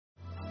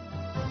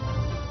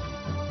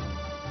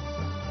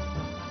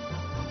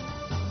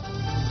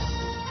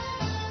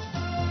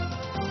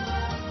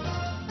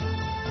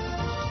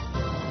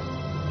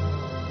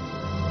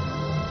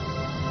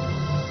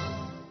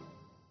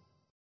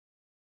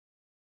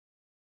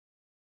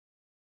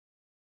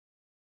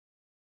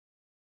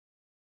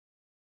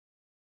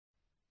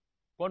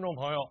观众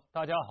朋友，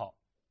大家好。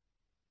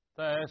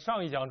在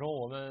上一讲中，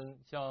我们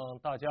向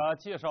大家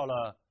介绍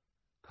了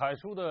楷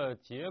书的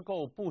结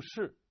构布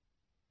式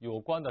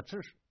有关的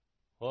知识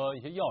和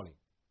一些要领。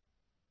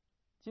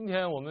今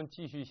天我们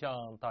继续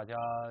向大家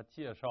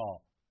介绍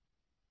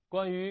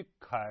关于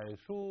楷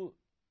书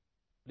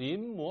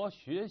临摹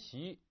学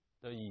习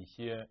的一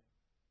些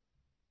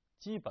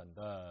基本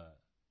的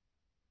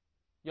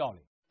要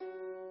领。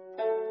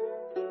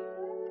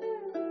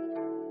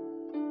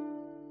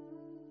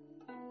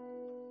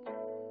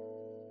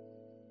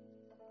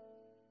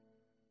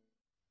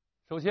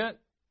首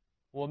先，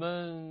我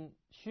们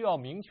需要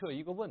明确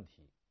一个问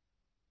题，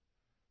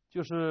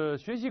就是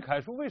学习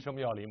楷书为什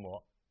么要临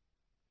摹？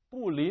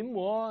不临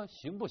摹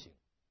行不行？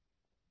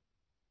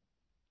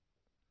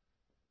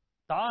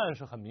答案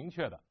是很明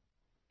确的。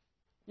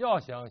要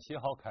想写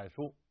好楷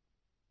书，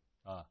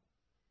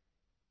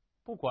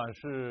不管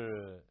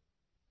是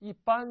一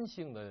般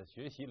性的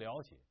学习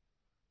了解，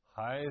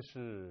还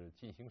是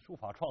进行书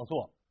法创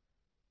作，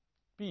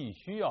必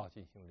须要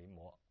进行临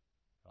摹。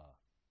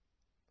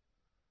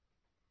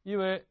因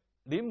为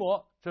临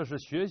摹这是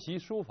学习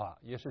书法，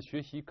也是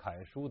学习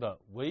楷书的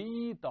唯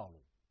一道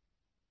路。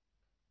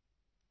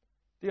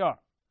第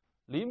二，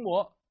临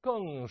摹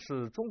更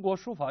是中国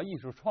书法艺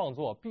术创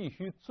作必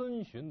须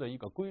遵循的一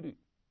个规律。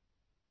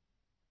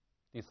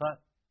第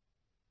三，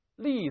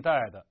历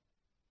代的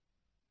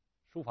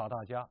书法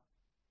大家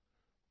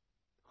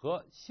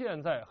和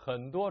现在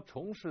很多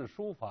从事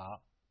书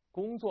法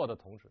工作的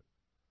同志，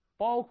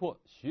包括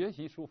学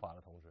习书法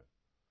的同志，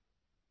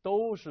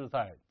都是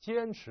在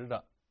坚持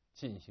的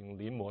进行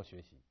临摹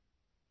学习。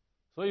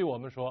所以我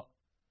们说，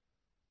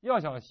要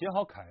想写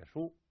好楷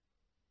书，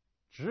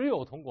只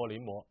有通过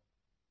临摹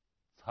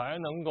才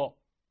能够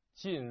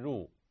进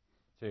入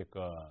这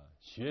个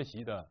学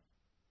习的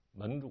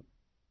门路，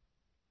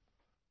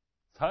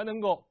才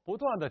能够不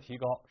断的提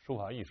高书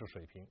法艺术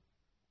水平，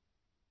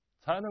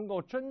才能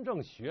够真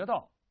正学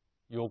到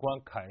有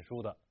关楷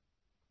书的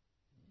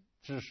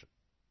知识。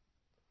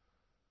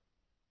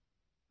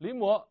临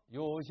摹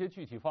有一些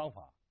具体方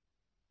法，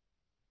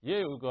也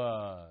有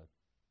个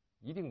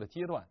一定的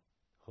阶段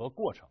和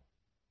过程。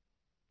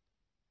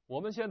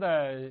我们现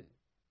在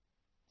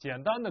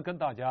简单的跟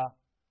大家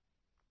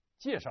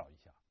介绍一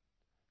下，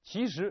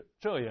其实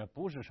这也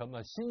不是什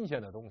么新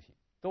鲜的东西，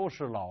都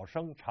是老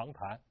生常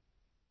谈，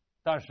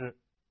但是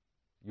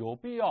有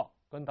必要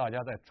跟大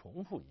家再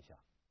重复一下。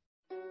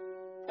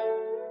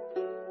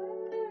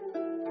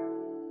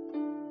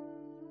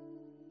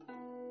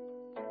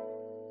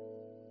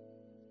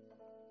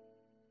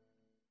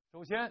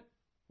首先，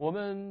我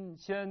们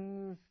先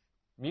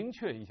明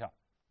确一下，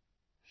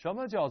什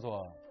么叫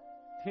做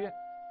贴？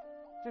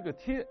这个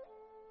贴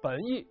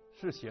本意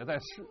是写在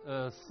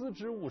丝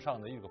织物上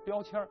的一个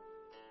标签，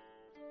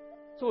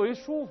作为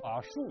书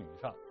法术语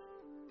上，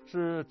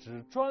是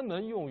指专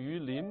门用于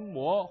临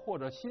摹或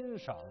者欣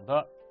赏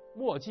的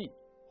墨迹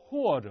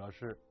或者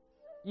是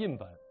印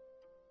本，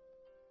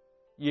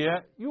也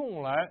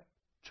用来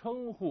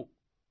称呼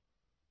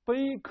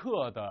碑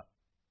刻的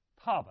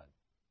拓本。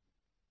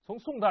从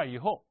宋代以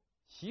后，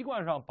习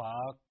惯上把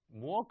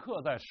摹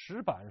刻在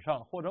石板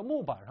上或者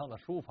木板上的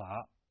书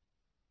法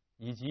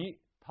以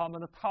及他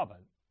们的拓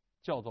本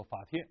叫做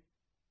法帖。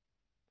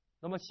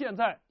那么现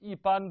在一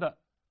般的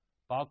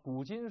把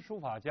古今书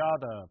法家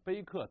的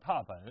碑刻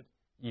拓本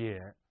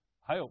也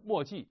还有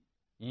墨迹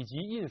以及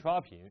印刷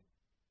品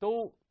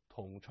都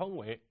统称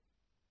为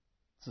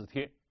字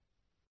帖。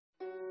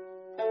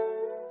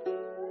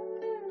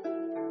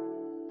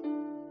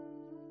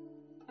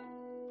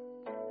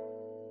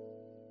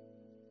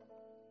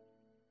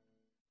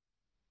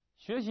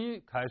学习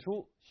楷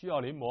书需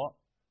要临摹，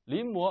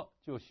临摹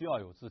就需要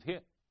有字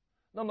帖。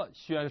那么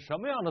选什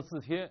么样的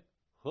字帖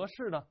合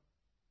适呢？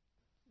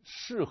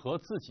适合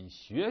自己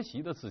学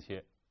习的字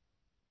帖，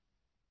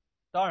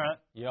当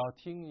然也要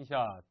听一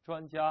下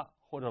专家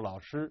或者老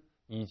师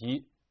以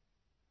及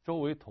周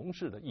围同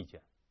事的意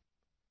见。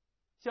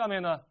下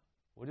面呢，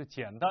我就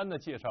简单的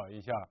介绍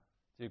一下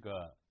这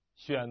个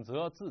选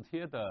择字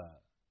帖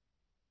的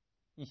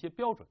一些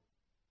标准。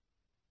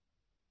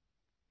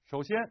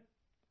首先，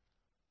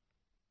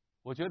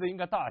我觉得应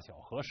该大小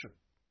合适。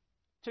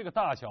这个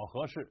大小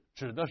合适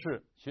指的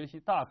是学习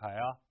大楷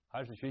啊，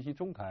还是学习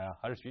中楷啊，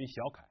还是学习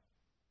小楷？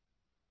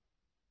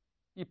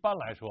一般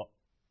来说，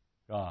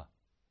是吧？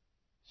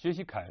学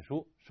习楷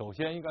书首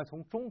先应该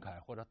从中楷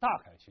或者大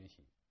楷学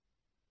习。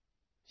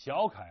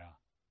小楷啊，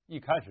一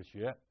开始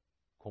学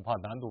恐怕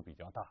难度比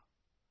较大，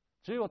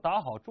只有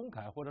打好中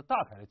楷或者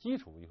大楷的基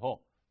础以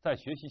后，再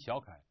学习小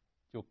楷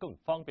就更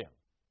方便了。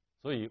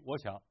所以我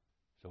想，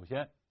首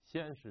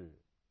先是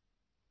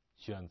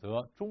选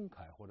择中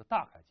楷或者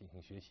大楷进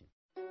行学习。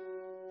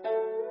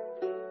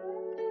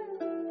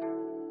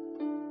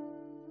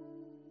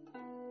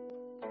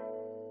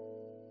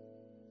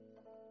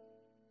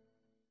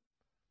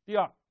第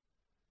二，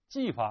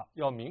技法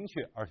要明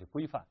确而且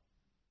规范。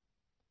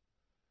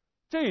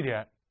这一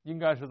点应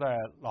该是在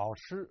老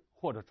师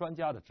或者专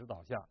家的指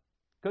导下，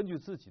根据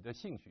自己的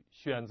兴趣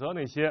选择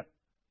那些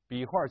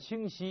笔画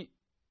清晰、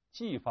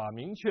技法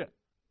明确、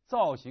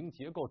造型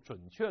结构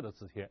准确的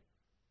字帖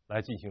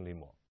来进行临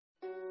摹。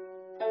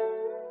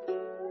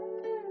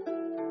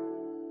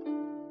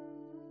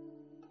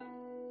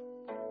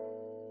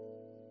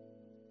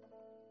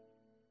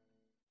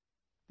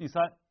第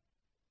三，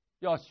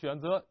要选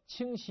择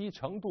清晰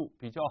程度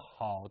比较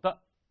好的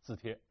字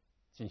帖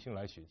进行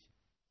来学习。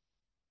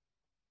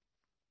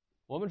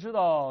我们知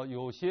道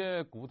有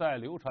些古代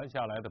流传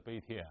下来的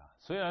碑帖啊，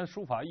虽然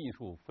书法艺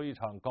术非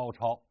常高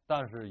超，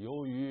但是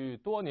由于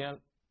多年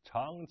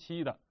长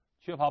期的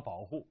缺乏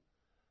保护，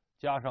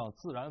加上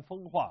自然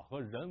风化和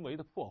人为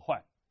的破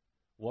坏，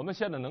我们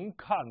现在能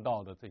看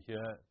到的这些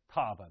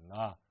拓本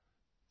啊、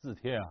字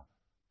帖啊，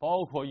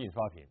包括印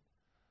刷品，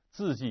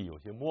字迹有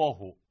些模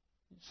糊，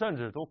甚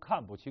至都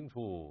看不清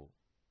楚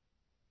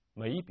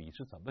每一笔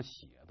是怎么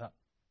写的，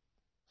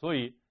所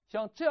以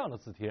像这样的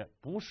字帖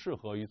不适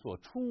合于做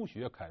初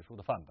学楷书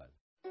的范本。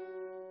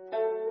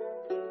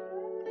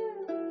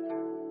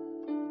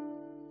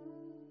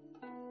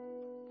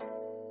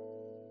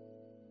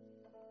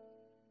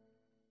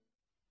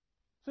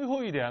最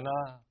后一点呢，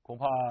恐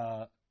怕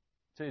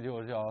这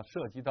就要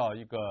涉及到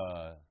一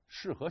个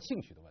适合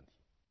兴趣的问题，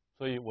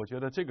所以我觉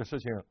得这个事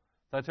情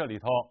在这里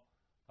头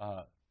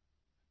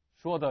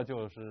说的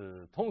就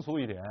是通俗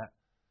一点，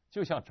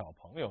就像找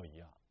朋友一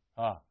样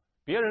啊，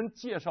别人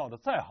介绍的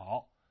再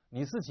好，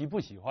你自己不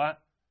喜欢，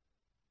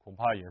恐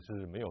怕也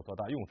是没有多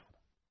大用处的。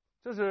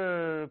这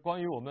是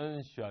关于我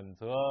们选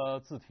择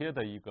字帖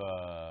的一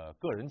个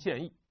个人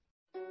建议。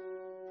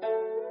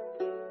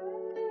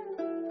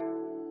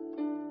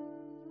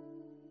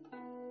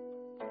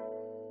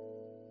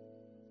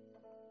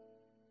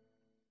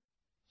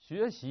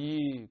学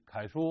习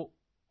楷书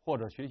或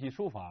者学习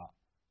书法，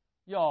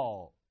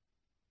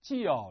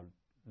既要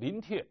临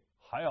帖，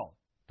还要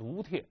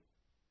读帖。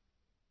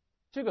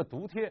这个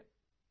读帖，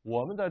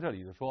我们在这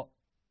里说，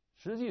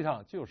实际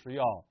上就是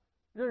要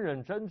认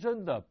认真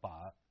真的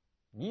把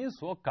你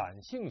所感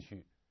兴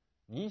趣、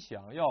你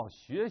想要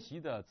学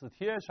习的字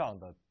帖上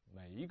的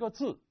每一个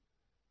字，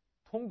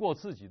通过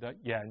自己的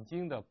眼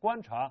睛的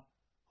观察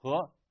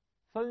和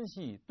分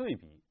析对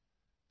比，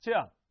这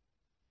样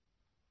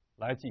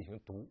来进行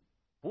读，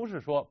不是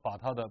说把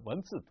它的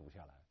文字读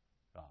下来，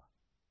是吧？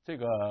这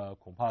个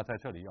恐怕在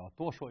这里要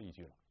多说一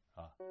句了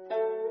啊。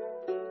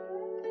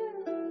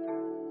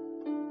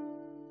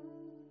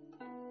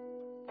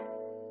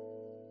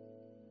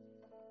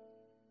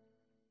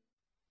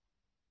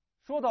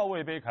说到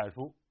魏碑楷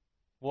书，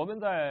我们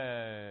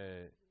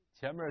在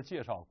前面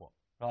介绍过，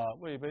是吧？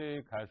魏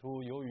碑楷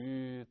书由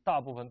于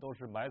大部分都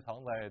是埋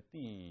藏在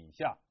地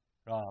下，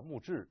是吧？木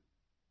质、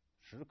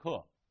石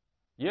刻，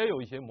也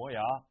有一些磨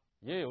牙，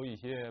也有一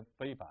些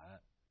碑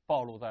版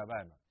暴露在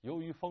外面。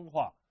由于风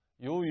化，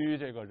由于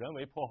这个人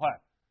为破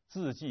坏，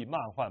字迹漫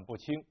涣不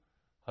清，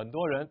很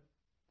多人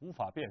无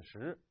法辨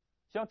识。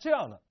像这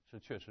样的是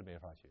确实没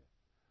法学。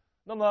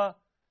那么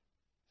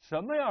什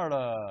么样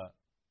的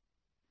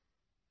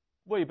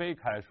魏碑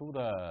楷书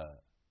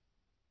的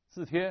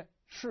字帖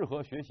适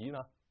合学习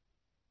呢？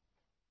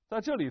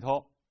在这里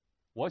头，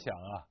我想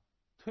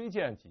推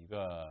荐几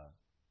个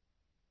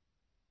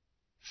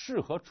适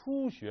合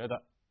初学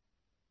的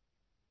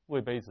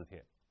魏碑字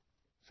帖。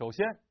首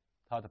先，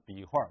它的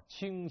笔画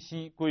清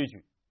晰规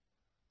矩，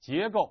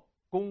结构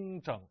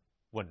工整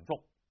稳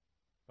重，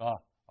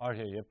而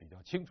且也比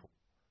较清楚，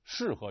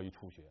适合于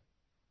初学。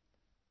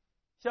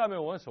下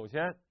面我们首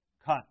先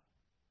看，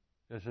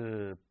这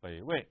是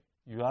北魏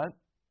元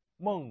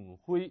孟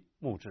徽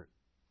木质，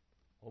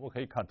我们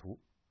可以看图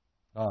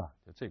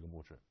就这个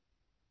木质。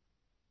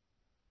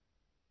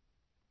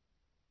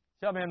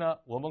下面呢，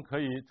我们可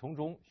以从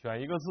中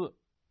选一个字，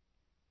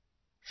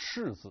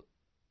士字，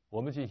我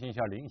们进行一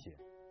下临写。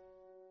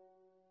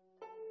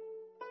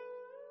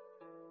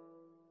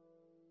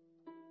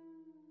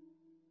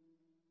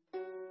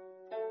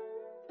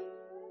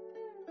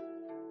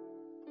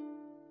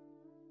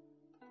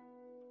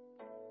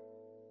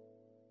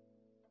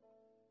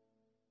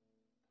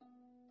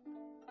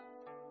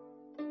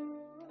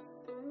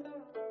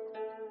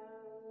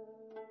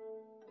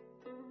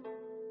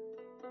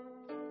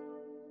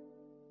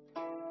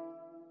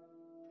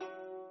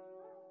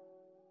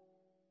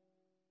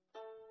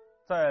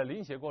在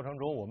临写过程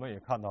中，我们也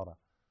看到了，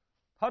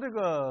它这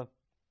个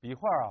笔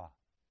画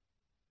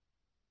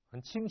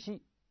很清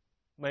晰，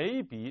每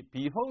一笔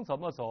笔锋怎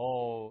么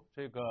走，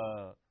这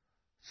个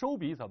收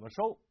笔怎么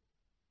收，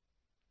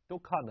都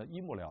看得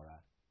一目了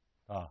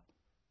然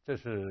这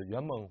是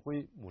元孟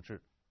徽木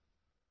质。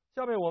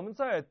下面我们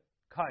再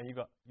看一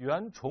个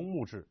元崇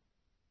木质，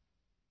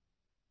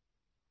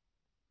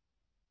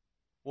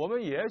我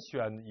们也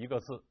选一个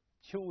字，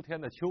秋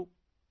天的秋，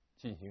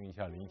进行一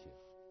下临写。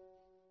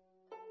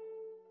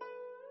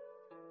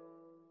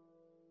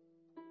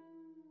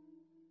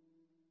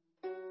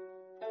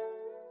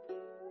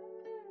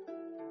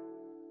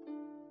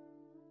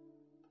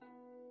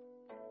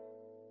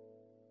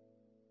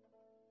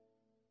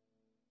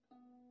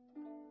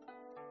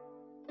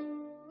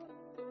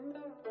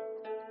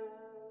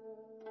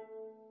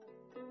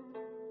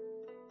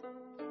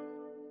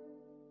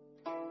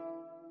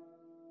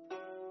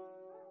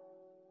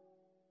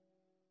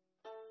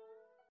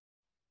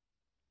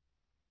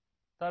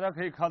大家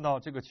可以看到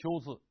这个秋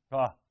字是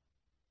吧？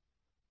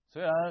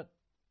虽然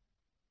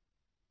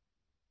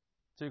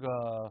这个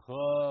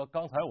和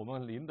刚才我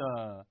们临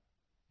的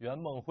元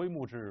梦徽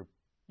木质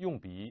用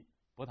笔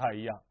不太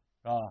一样，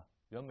是吧？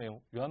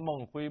元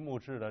梦徽木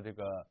质的这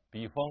个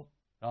笔锋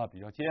啊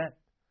比较尖，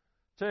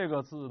这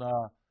个字呢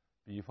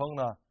笔锋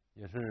呢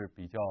也是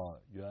比较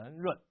圆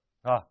润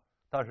啊，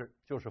但是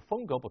就是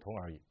风格不同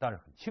而已，但是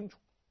很清楚。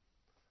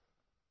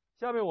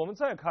下面我们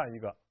再看一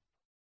个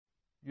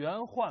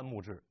圆幻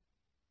木质。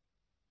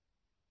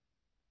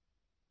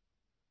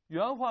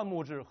圆幻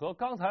木质和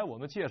刚才我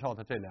们介绍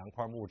的这2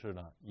块木质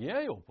呢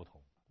也有不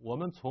同。我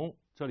们从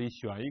这里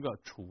选一个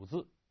楚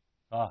字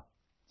啊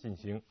进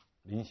行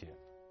临写。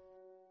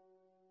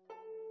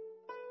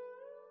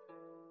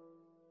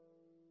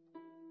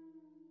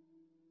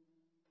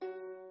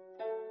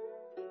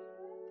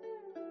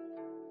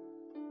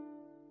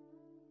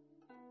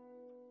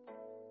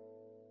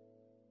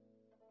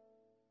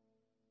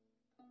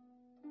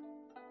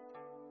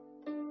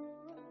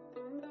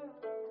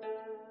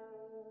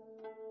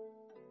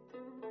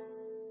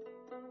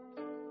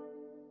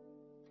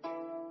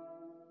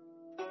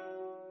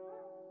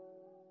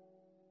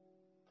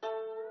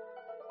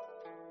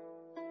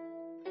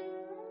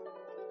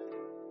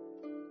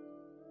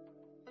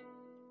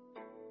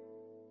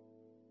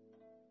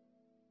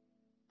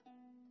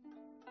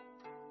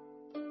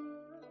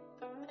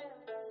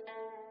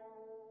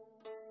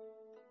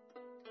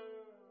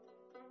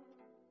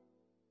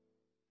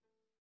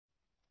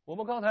我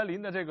们刚才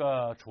临的这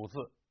个楚字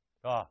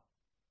是吧？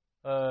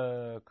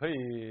可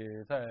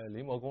以在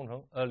临摹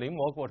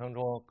过程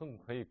中更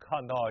可以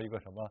看到一个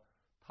什么？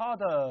它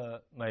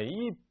的每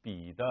一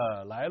笔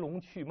的来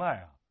龙去脉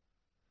啊，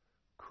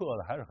刻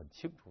的还是很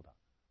清楚的，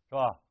是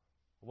吧？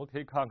我们可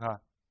以看看，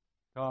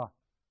是吧？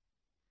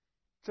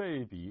这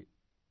一笔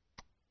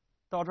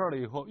到这儿了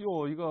以后，又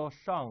有一个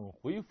上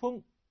回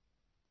风，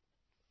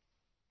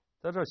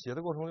在这儿写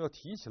的过程中要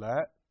提起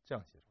来，这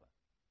样写出来。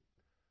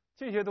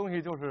这些东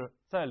西就是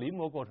在临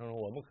摹过程中，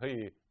我们可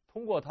以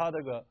通过它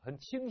这个很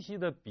清晰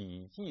的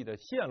笔迹的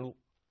线路，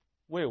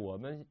为我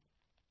们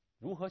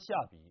如何下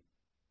笔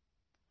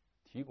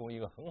提供一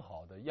个很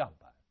好的样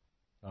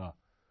板啊。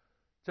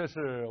这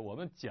是我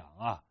们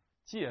讲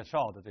介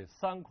绍的这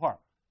3块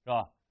是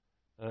吧？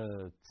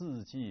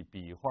字迹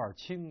笔画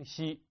清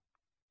晰，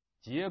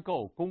结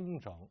构工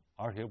整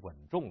而且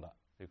稳重的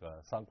这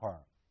个3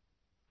块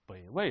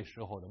北魏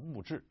时候的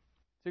木质。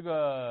这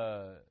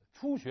个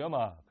初学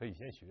嘛，可以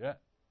先学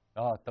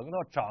啊，等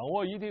到掌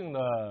握一定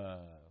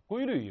的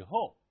规律以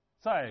后，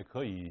再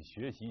可以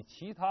学习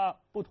其他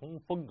不同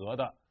风格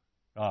的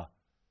啊，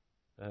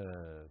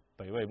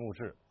北魏木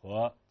质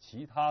和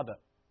其他的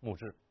木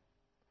质。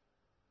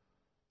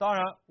当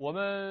然，我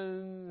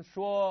们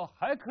说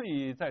还可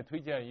以再推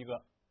荐一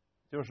个，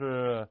就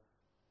是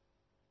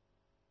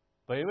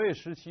北魏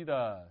时期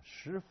的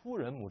石夫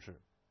人木质。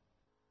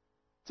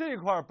这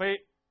块碑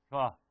是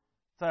吧，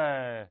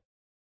在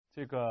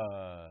这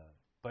个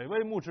北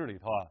魏木质里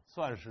头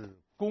算是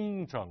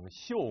工整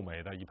秀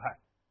美的一派。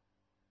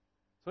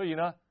所以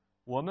呢，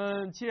我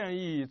们建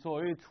议作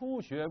为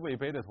初学魏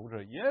碑的同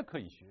志也可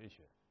以学一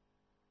学。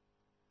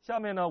下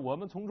面呢，我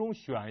们从中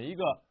选一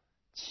个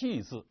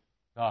契字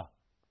啊，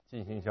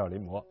进行一下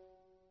临摹。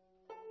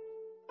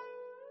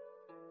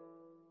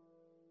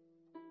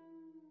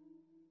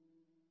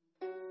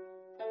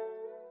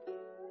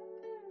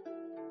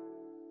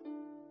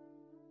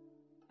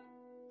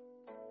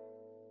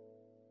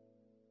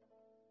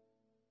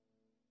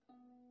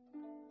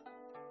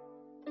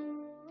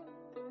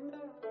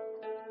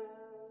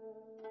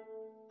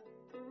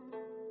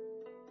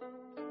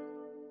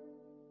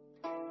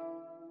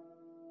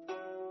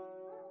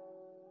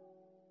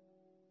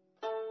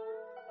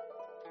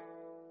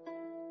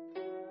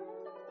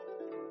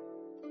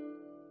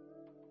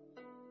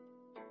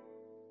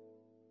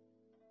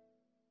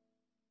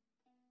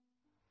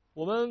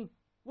我们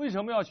为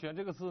什么要选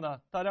这个字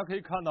呢？大家可以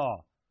看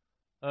到，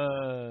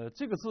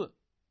这个字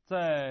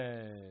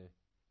在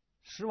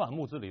石碗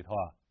木字里头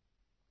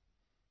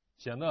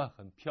显得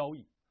很飘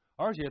逸，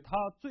而且它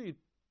最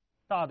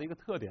大的一个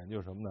特点就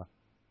是什么呢？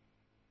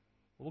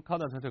我们看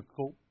到它这个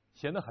钩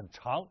显得很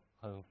长、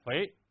很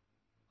肥、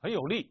很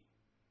有力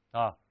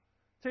啊，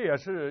这也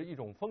是一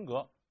种风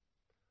格。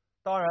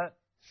当然，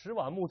石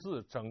碗木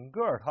字整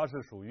个它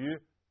是属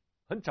于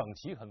很整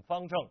齐、很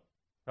方正，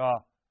是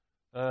吧？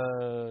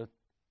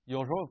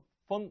有时候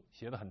锋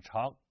写得很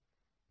长，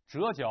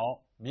折角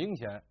明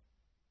显，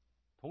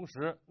同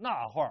时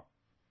捺画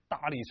大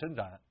力伸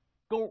展，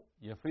钩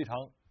也非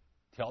常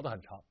挑得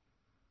很长，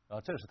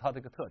这是它的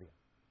一个特点。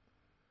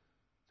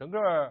整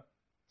个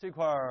这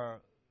块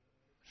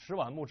石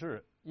碗木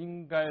质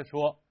应该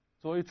说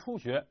作为初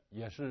学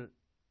也是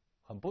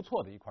很不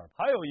错的一块。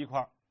还有一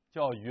块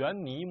叫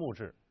圆泥木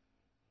质，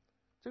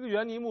这个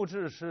圆泥木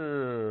质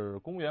是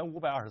公元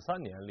523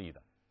年立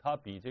的，它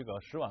比这个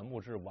石碗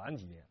木质晚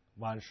几年，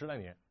晚10来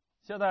年。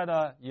现在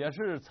呢也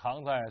是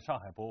藏在上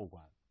海博物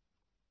馆。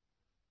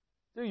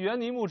这个圆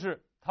泥木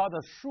质它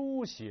的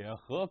书写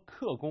和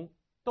刻工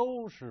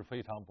都是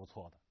非常不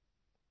错的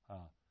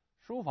啊。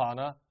书法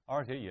呢，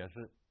而且也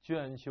是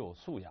娟秀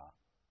素雅，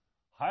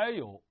还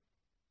有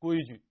规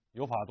矩，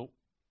有法度。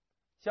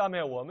下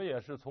面我们也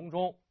是从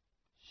中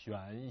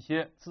选一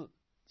些字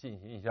进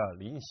行一下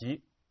临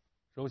习。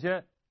首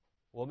先，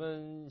我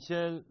们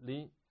先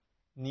临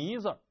“泥”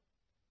字，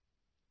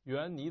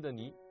园泥的“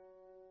泥”。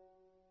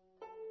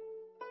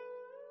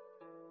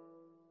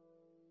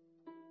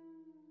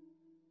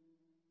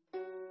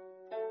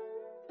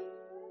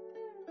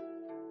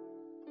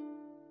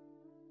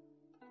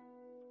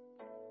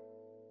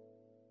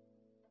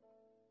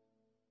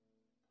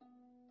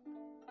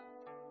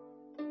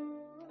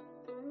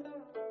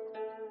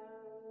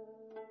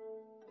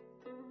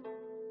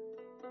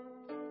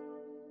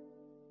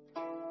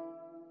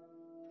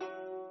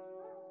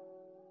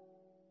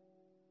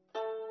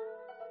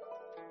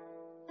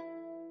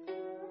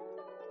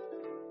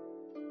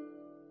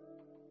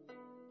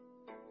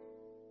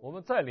我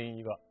们再临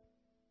一个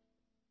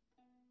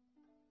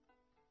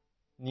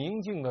“宁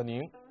静”的“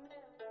宁”。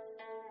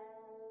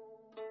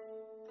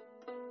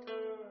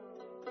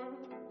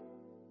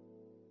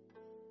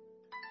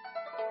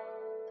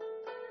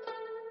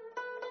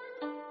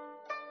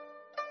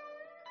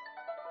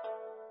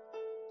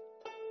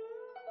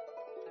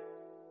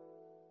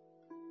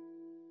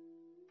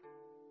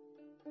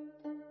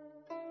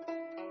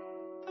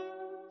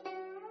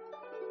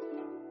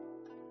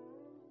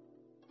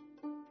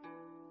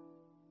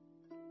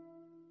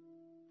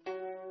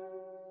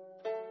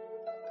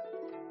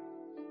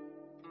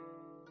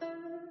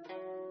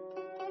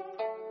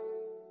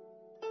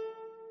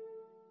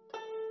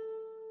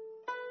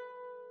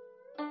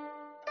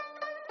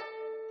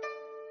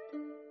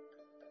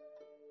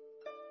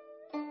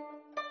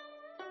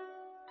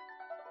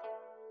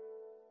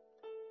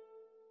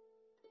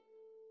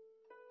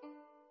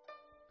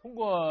通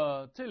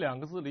过这2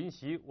个字临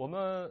习，我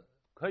们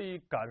可以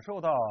感受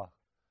到，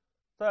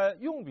在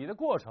用笔的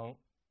过程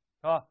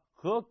啊，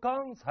和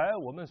刚才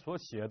我们所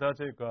写的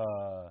这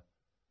个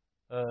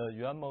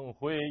元梦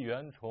辉、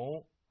元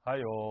崇，还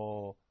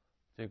有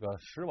这个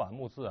石碗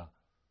木字啊，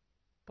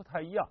不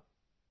太一样。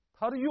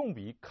它的用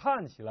笔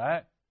看起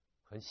来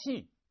很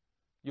细，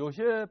有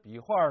些笔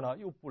画呢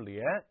又不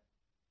连，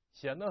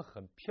显得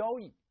很飘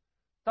逸，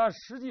但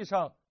实际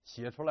上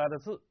写出来的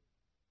字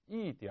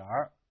一点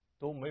儿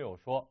都没有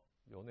说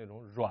有那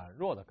种软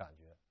弱的感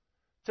觉，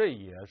这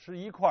也是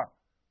一块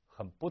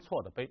很不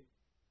错的碑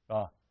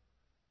啊。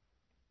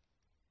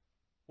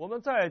我们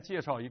再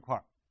介绍一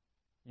块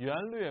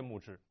元略木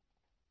志。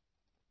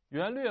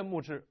元略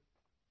木志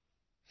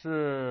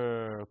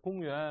是公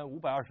元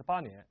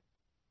528年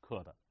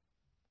刻的，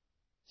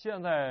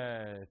现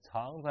在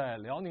藏在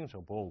辽宁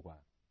省博物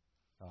馆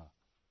啊。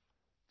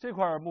这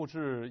块木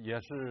志也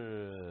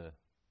是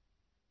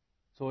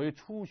作为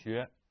初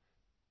学，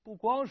不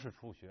光是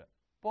初学，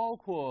包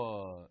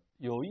括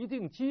有一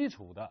定基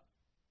础的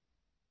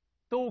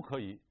都可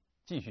以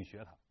继续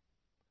学它。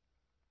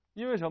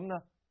因为什么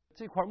呢？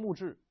这块木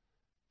志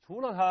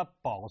除了它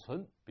保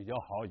存比较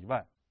好以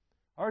外，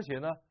而且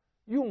呢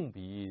用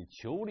笔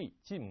遒丽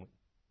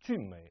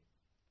俊美，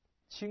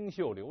清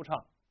秀流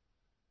畅，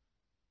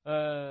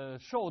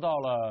受到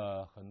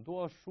了很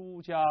多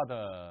书家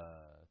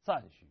的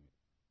赞许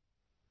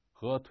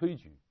和推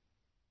举。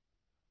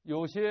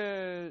有些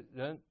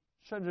人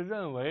甚至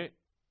认为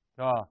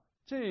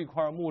这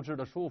块木志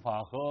的书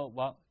法和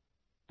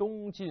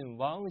东晋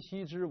王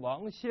羲之、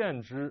王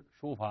献之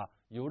书法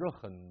有着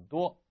很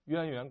多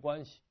渊源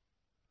关系，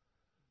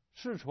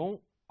是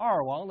从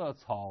二王的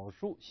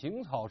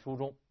行草书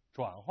中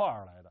转化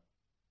而来的。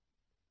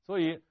所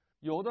以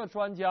有的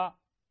专家、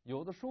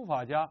有的书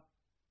法家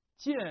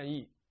建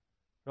议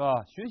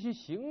学习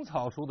行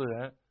草书的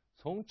人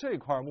从这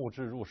块木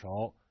志入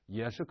手，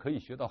也是可以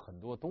学到很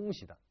多东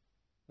西的。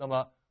那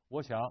么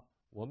我想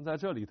我们在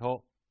这里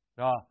头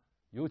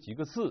有几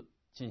个字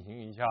进行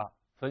一下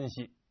分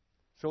析。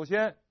首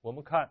先我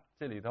们看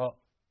这里头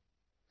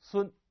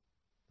孙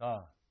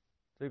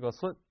这个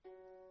孙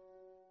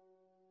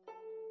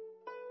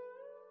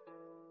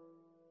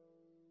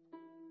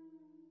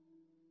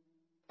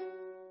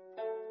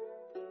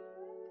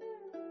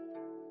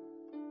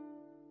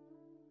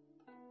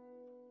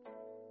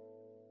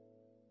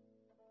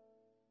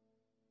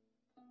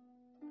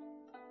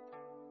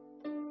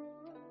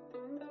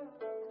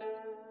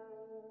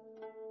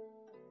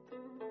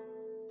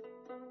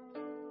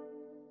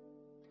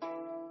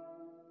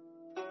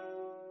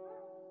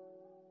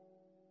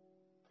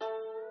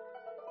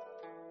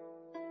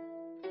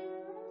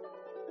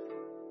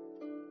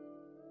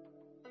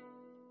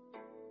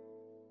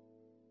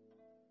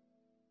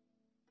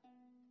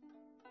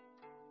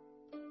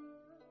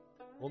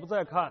我们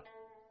再看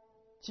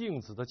镜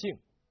子的镜，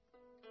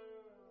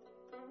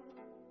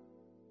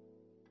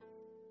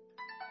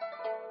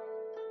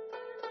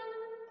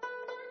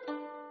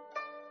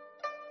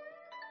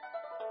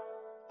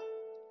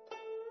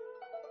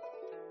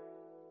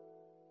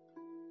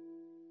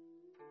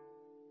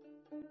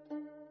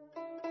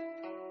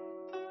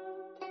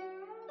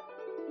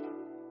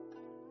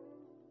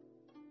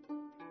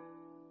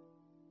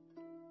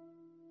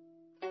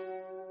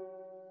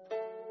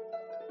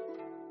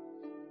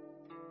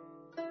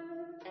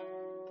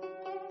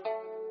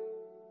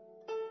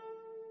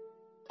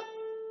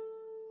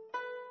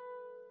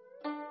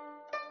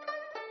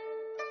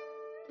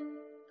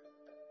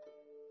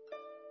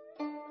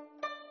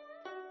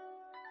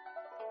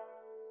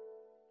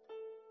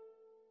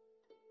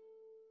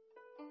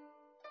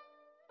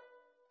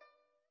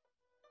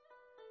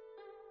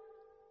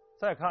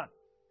再看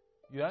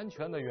源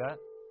泉的源，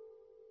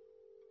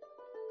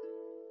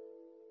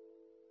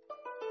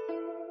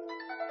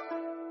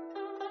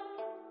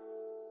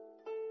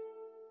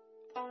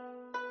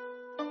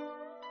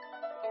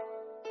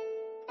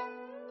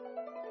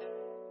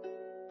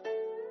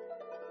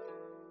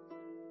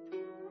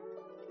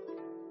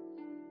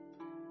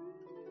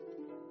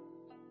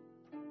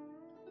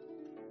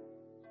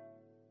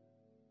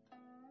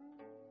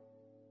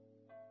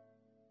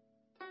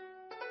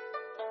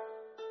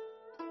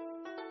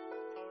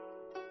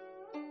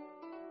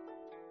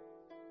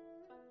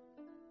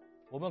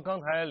我们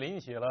刚才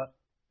临写了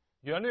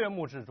元略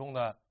木志中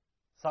的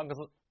3个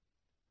字。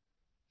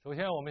首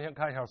先我们先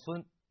看一下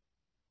孙，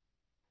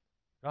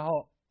然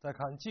后再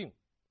看静，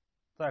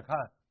再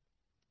看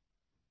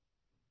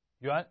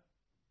元。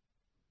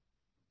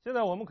现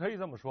在我们可以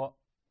这么说，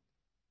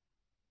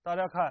大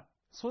家看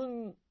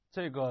孙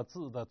这个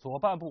字的左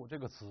半部这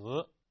个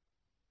子，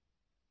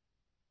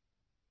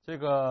这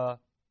个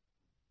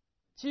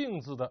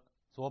静字的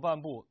左半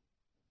部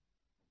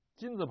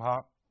金字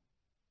旁，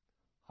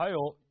还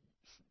有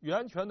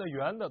源泉的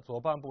源的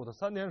左半部的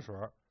3点水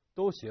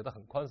都写得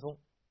很宽松，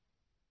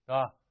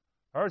啊，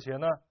而且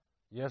呢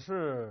也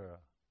是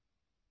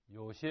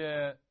有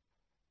些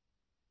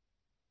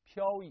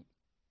飘逸。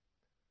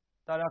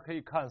大家可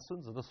以看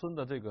孙子的孙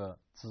的这个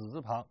子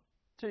字旁，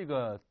这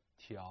个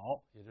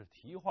挑也就是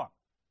题画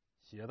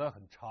写得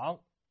很长，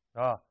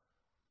啊，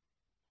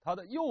它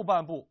的右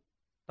半部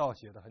倒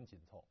写得很紧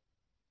凑，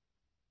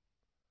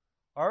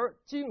而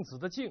静子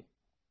的静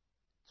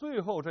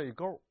最后这一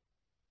勾，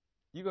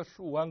一个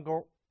竖弯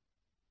钩，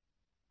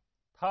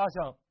它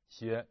像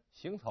写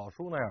行草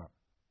书那样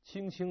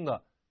轻轻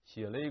的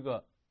写了一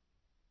个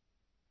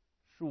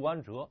竖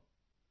弯折，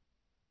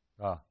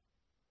啊。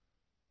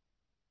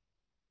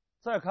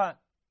再看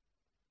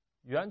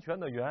源泉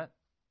的源，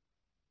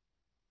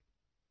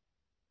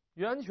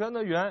源泉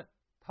的源，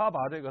它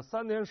把这个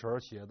3点水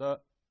写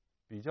的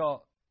比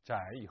较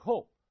窄以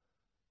后，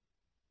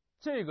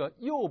这个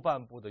右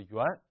半部的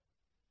源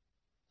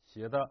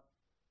写的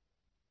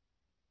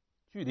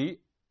距离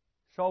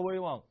稍微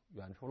往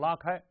远处拉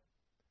开，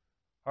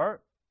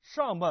而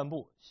上半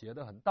部写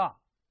的很大，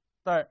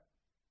在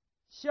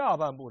下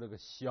半部这个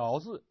小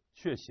字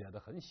却写得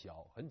很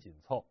小很紧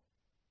凑，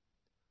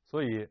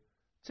所以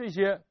这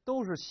些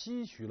都是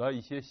吸取了一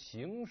些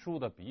行书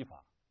的笔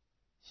法，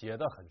写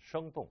得很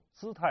生动，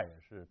姿态也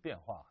是变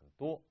化很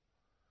多。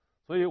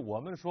所以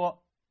我们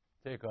说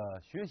这个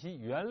学习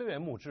元略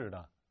木志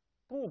呢，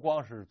不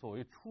光是作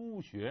为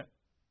初学，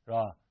是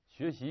吧？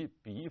学习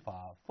笔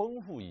法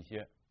丰富一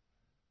些，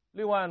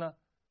另外呢，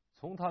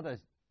从它的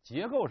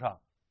结构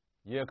上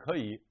也可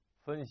以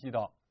分析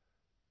到，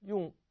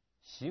用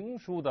行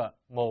书的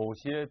某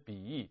些笔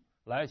意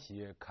来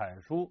写楷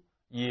书，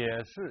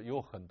也是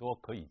有很多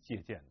可以借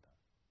鉴的。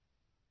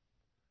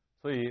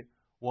所以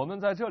我们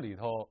在这里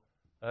头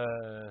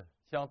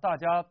向大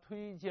家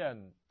推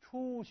荐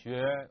初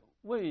学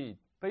魏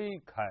碑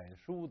楷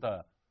书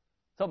的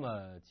这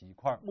么几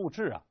块木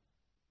志啊，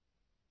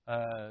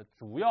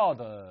主要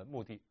的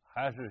目的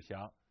还是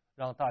想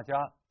让大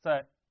家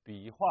在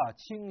笔画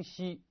清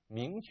晰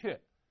明确、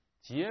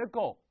结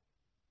构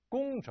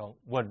工整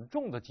稳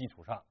重的基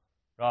础上，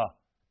是吧？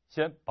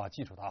先把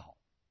基础打好。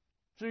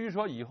至于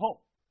说以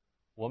后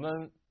我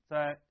们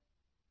在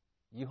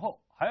以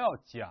后还要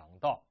讲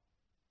到，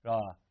是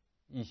吧？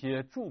一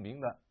些著名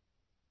的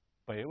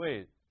北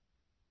魏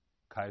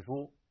楷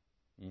书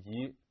以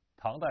及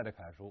唐代的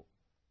楷书，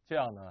这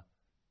样呢，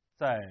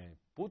在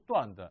不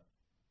断的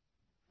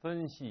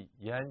分析、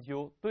研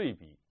究、对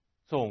比，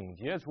总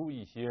结出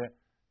一些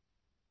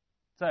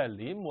在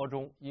临摹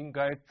中应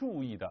该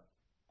注意的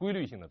规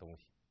律性的东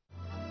西。